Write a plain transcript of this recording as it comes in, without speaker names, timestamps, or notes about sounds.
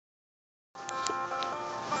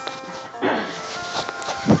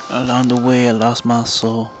Along the way, I lost my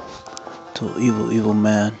soul to an evil, evil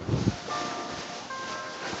man.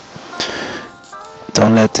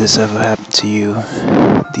 Don't let this ever happen to you.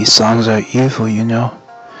 These songs are evil, you know.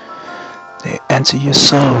 They enter your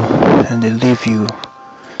soul and they leave you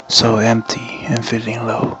so empty and feeling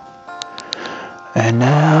low. And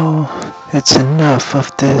now it's enough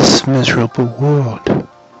of this miserable world.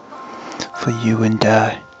 For you and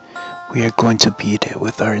I, we are going to beat it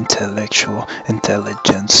with our intellectual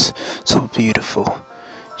intelligence. So beautiful.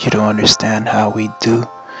 You don't understand how we do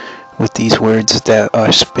with these words that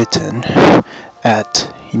are spitting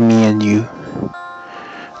at me and you.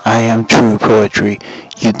 I am true poetry.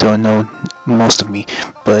 You don't know most of me,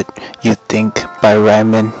 but you think by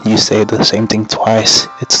rhyming you say the same thing twice.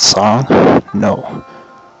 It's a song? No,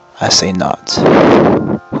 I say not.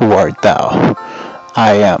 Who art thou?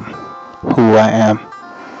 I am who I am.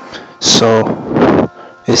 So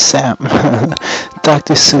is Sam.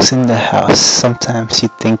 Dr. Seuss in the house. Sometimes you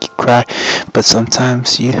think you cry, but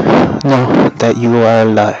sometimes you know that you are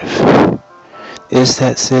alive. Is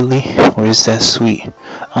that silly or is that sweet?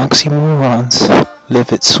 Oxymorons,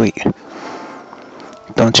 live it sweet.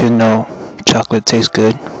 Don't you know chocolate tastes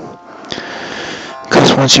good?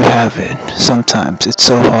 'Cause once you have it, sometimes it's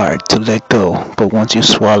so hard to let go. But once you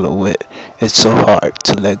swallow it, it's so hard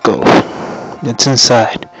to let go. It's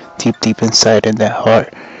inside, deep, deep inside in that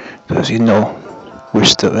heart. 'Cause you know we're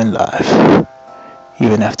still in life.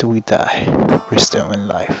 Even after we die, we're still in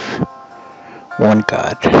life. One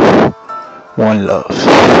God, one love,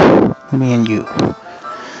 me and you.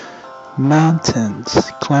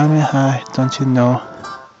 Mountains, climbing high, don't you know?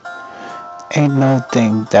 Ain't no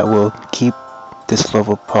thing that will keep this love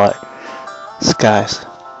apart. Skies,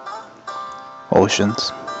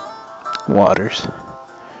 oceans, waters,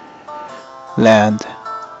 land,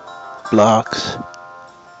 blocks,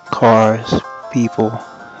 cars, people.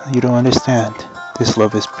 You don't understand. This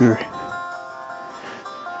love is pure.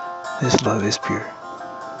 This love is pure.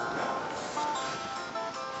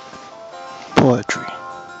 Poetry,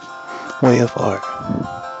 way of art.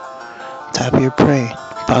 Tap your brain,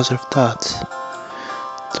 positive thoughts.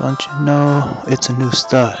 Don't you know it's a new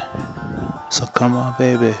start? So come on,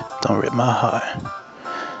 baby, don't rip my heart.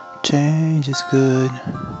 Change is good.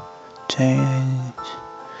 Change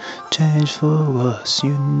for us,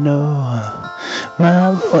 you know.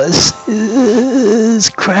 My voice is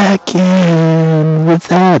cracking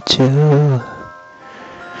without you.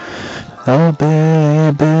 Oh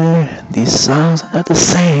baby, these songs are the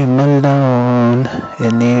same alone.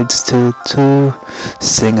 It needs to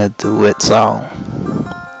sing a duet song.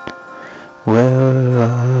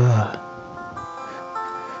 Well,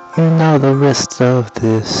 you know the rest of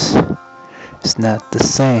this is not the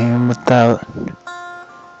same without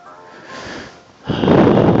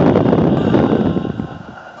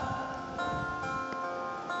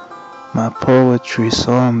my poetry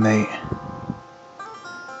soulmate.